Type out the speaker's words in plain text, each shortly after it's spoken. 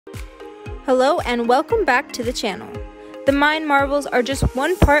Hello and welcome back to the channel. The Mayan marvels are just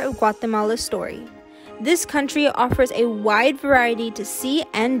one part of Guatemala's story. This country offers a wide variety to see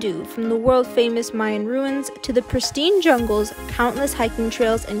and do, from the world-famous Mayan ruins to the pristine jungles, countless hiking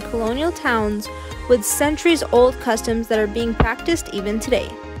trails, and colonial towns with centuries-old customs that are being practiced even today.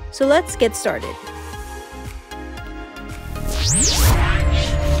 So let's get started.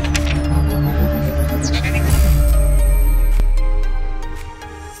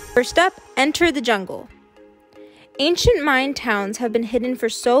 First up, enter the jungle. Ancient Mayan towns have been hidden for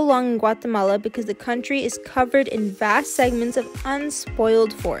so long in Guatemala because the country is covered in vast segments of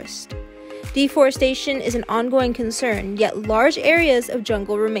unspoiled forest. Deforestation is an ongoing concern, yet large areas of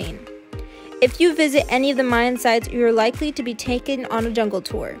jungle remain. If you visit any of the Mayan sites, you are likely to be taken on a jungle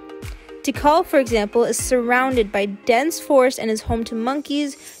tour. Tikal, for example, is surrounded by dense forest and is home to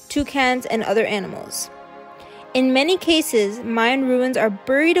monkeys, toucans, and other animals. In many cases, Mayan ruins are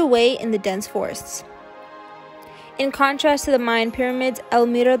buried away in the dense forests. In contrast to the Mayan pyramids, El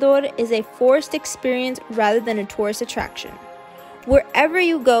Mirador is a forest experience rather than a tourist attraction. Wherever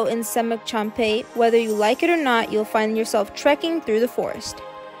you go in Champe, whether you like it or not, you'll find yourself trekking through the forest.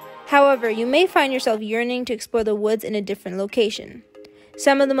 However, you may find yourself yearning to explore the woods in a different location.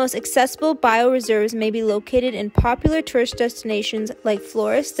 Some of the most accessible bioreserves may be located in popular tourist destinations like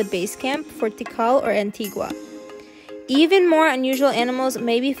Flores, the base camp for Tikal, or Antigua. Even more unusual animals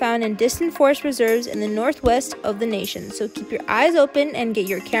may be found in distant forest reserves in the northwest of the nation, so keep your eyes open and get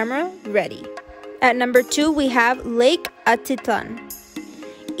your camera ready. At number 2, we have Lake Atitlan.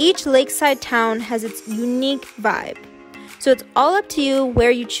 Each lakeside town has its unique vibe, so it's all up to you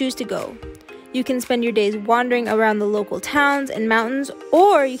where you choose to go. You can spend your days wandering around the local towns and mountains,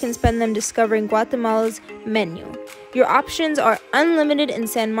 or you can spend them discovering Guatemala's menu. Your options are unlimited in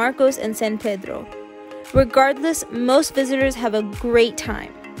San Marcos and San Pedro. Regardless, most visitors have a great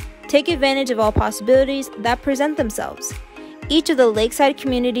time. Take advantage of all possibilities that present themselves. Each of the lakeside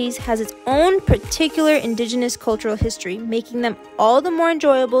communities has its own particular indigenous cultural history, making them all the more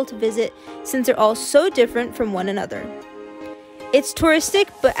enjoyable to visit since they're all so different from one another. It's touristic,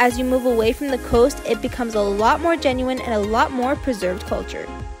 but as you move away from the coast, it becomes a lot more genuine and a lot more preserved culture.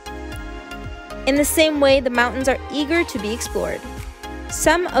 In the same way, the mountains are eager to be explored.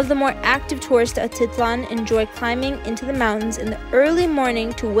 Some of the more active tourists to Atitlan enjoy climbing into the mountains in the early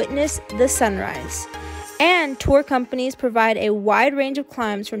morning to witness the sunrise. And tour companies provide a wide range of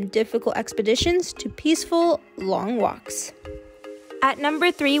climbs from difficult expeditions to peaceful, long walks. At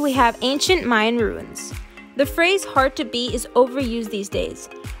number 3, we have ancient Mayan ruins. The phrase hard to beat is overused these days,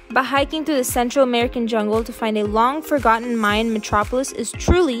 but hiking through the Central American jungle to find a long-forgotten Mayan metropolis is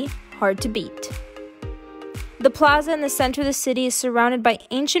truly hard to beat. The plaza in the center of the city is surrounded by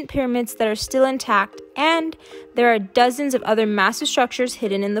ancient pyramids that are still intact, and there are dozens of other massive structures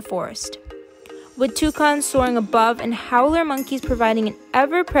hidden in the forest. With toucans soaring above and howler monkeys providing an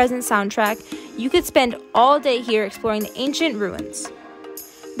ever-present soundtrack, you could spend all day here exploring the ancient ruins.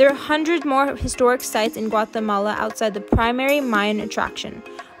 There are hundreds more historic sites in Guatemala outside the primary Mayan attraction,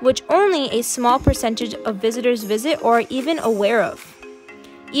 which only a small percentage of visitors visit or are even aware of.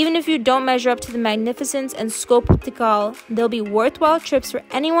 Even if you don't measure up to the magnificence and scope of Tikal, they'll be worthwhile trips for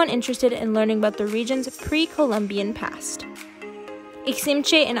anyone interested in learning about the region's pre-Columbian past.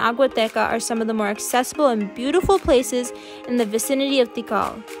 Iximche and Aguateca are some of the more accessible and beautiful places in the vicinity of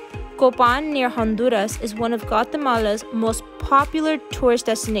Tikal. Copan, near Honduras, is one of Guatemala's most popular tourist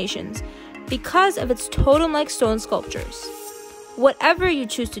destinations because of its totem-like stone sculptures. Whatever you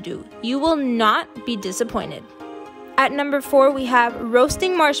choose to do, you will not be disappointed. At number 4, we have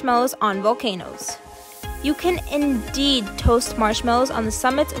roasting marshmallows on volcanoes. You can indeed toast marshmallows on the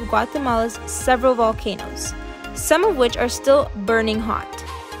summits of Guatemala's several volcanoes, some of which are still burning hot.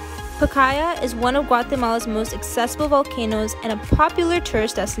 Pacaya is one of Guatemala's most accessible volcanoes and a popular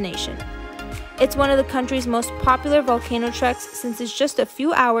tourist destination. It's one of the country's most popular volcano treks since it's just a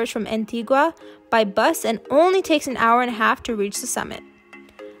few hours from Antigua by bus and only takes an hour and a half to reach the summit.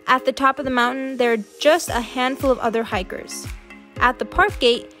 At the top of the mountain, there are just a handful of other hikers. At the park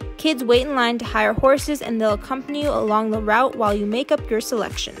gate, kids wait in line to hire horses and they'll accompany you along the route while you make up your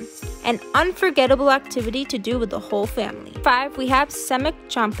selection. An unforgettable activity to do with the whole family. 5, we have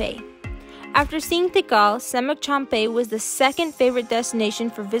Champe. After seeing Tikal, Champe was the second favorite destination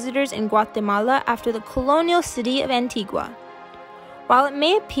for visitors in Guatemala after the colonial city of Antigua. While it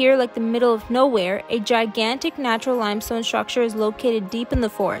may appear like the middle of nowhere, a gigantic natural limestone structure is located deep in the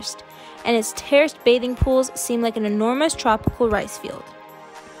forest, and its terraced bathing pools seem like an enormous tropical rice field.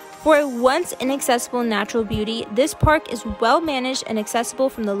 For a once inaccessible natural beauty, this park is well managed and accessible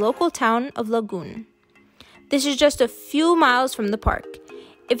from the local town of Lagoon. This is just a few miles from the park.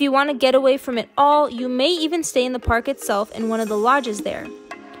 If you want to get away from it all, you may even stay in the park itself in one of the lodges there.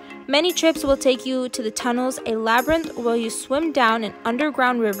 Many trips will take you to the tunnels, a labyrinth where you swim down an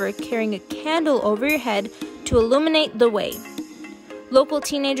underground river carrying a candle over your head to illuminate the way. Local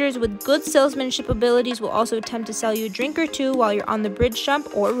teenagers with good salesmanship abilities will also attempt to sell you a drink or two while you're on the bridge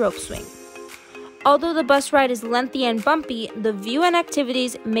jump or rope swing. Although the bus ride is lengthy and bumpy, the view and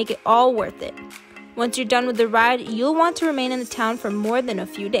activities make it all worth it. Once you're done with the ride, you'll want to remain in the town for more than a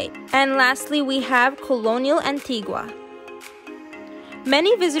few days. And lastly, we have Colonial Antigua.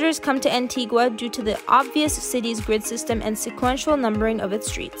 Many visitors come to Antigua due to the obvious city's grid system and sequential numbering of its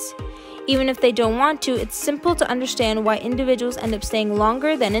streets. Even if they don't want to, it's simple to understand why individuals end up staying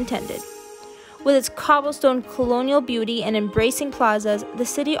longer than intended. With its cobblestone colonial beauty and embracing plazas, the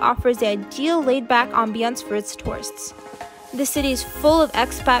city offers the ideal laid-back ambiance for its tourists. The city is full of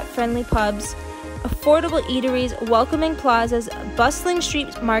expat-friendly pubs, affordable eateries, welcoming plazas, bustling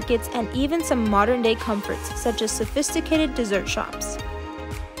street markets, and even some modern-day comforts, such as sophisticated dessert shops.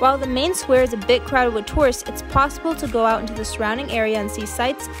 While the main square is a bit crowded with tourists, it's possible to go out into the surrounding area and see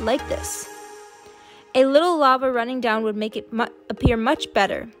sights like this. A little lava running down would make it appear much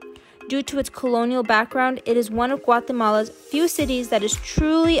better. Due to its colonial background, it is one of Guatemala's few cities that is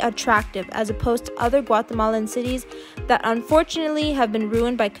truly attractive as opposed to other Guatemalan cities that unfortunately have been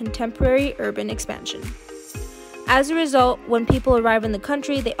ruined by contemporary urban expansion. As a result, when people arrive in the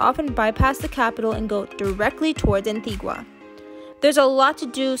country, they often bypass the capital and go directly towards Antigua. There's a lot to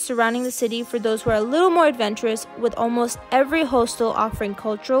do surrounding the city for those who are a little more adventurous, with almost every hostel offering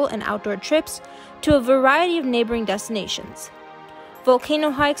cultural and outdoor trips to a variety of neighboring destinations. Volcano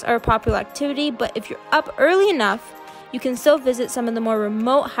hikes are a popular activity, but if you're up early enough, you can still visit some of the more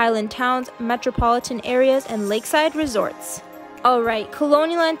remote highland towns, metropolitan areas, and lakeside resorts. Alright,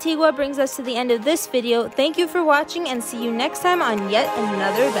 Colonial Antigua brings us to the end of this video. Thank you for watching and see you next time on yet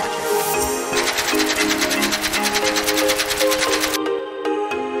another adventure.